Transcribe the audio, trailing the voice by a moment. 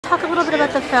talk a little bit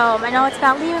about the film. I know it's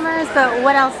about lemurs, but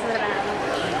what else is it about?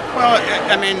 Well,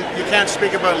 I mean, you can't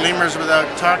speak about lemurs without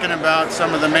talking about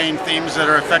some of the main themes that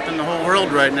are affecting the whole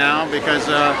world right now, because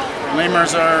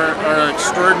lemurs are an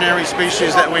extraordinary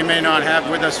species that we may not have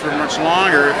with us for much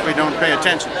longer if we don't pay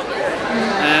attention.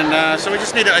 And so we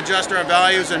just need to adjust our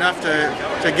values enough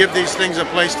to give these things a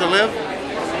place to live,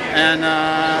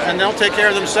 and they'll take care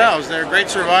of themselves. They're great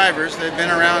survivors. They've been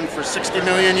around for 60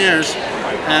 million years,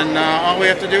 and all we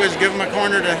have to do is give them a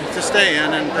corner to stay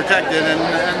in and protect it, and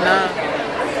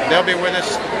they'll be with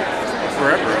us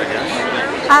forever, I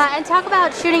guess. And talk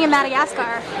about shooting in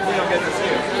Madagascar.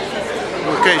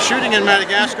 Okay, shooting in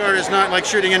Madagascar is not like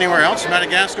shooting anywhere else.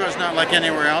 Madagascar is not like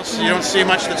anywhere else. You don't see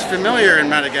much that's familiar in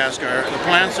Madagascar. The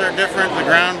plants are different, the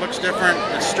ground looks different,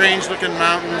 it's strange looking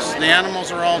mountains, the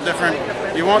animals are all different.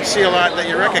 You won't see a lot that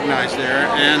you recognize there,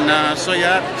 and so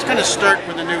yeah, it's going to start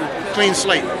with a new clean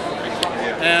slate.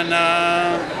 And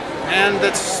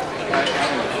it's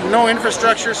no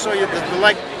infrastructure, so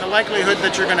the likelihood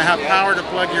that you're going to have power to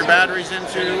plug your batteries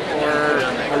into or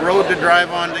a road to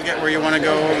drive on to get where you want to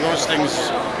go, those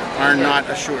things are not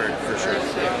assured for sure.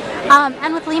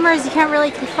 And with lemurs, you can't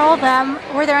really control them.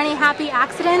 Were there any happy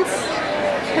accidents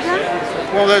with them?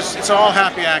 Well, it's all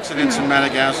happy accidents in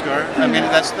Madagascar. I mean,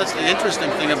 that's the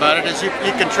interesting thing about it, is you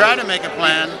can try to make a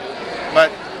plan,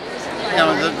 but you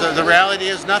know, the reality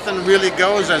is nothing really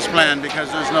goes as planned,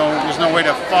 because there's no way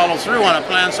to follow through on a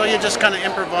plan. So you just kind of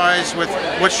improvise with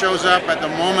what shows up at the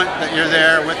moment that you're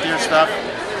there with your stuff.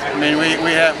 I mean, we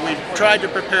tried to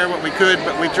prepare what we could,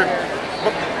 but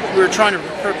what we were trying to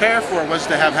prepare for was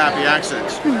to have happy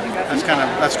accidents. That's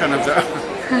kind of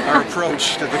our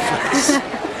approach to the place.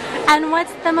 And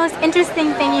what's the most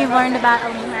interesting thing you've learned about a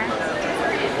lemur?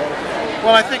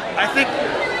 Well, I think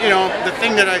you know, the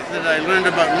thing that I learned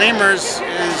about lemurs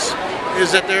is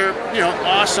that they're, you know,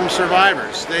 awesome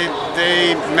survivors.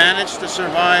 They managed to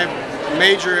survive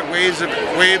major waves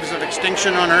of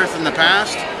extinction on Earth in the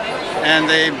past, and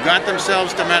they got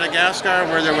themselves to Madagascar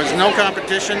where there was no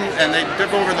competition, and they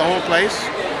took over the whole place.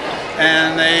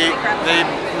 And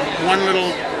one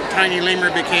little tiny lemur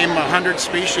became 100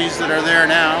 species that are there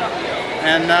now,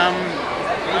 and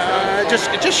it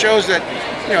just shows that,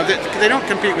 you know, they don't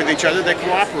compete with each other; they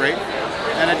cooperate,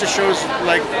 and it just shows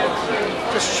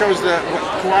that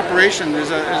cooperation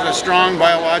is a strong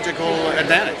biological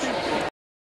advantage.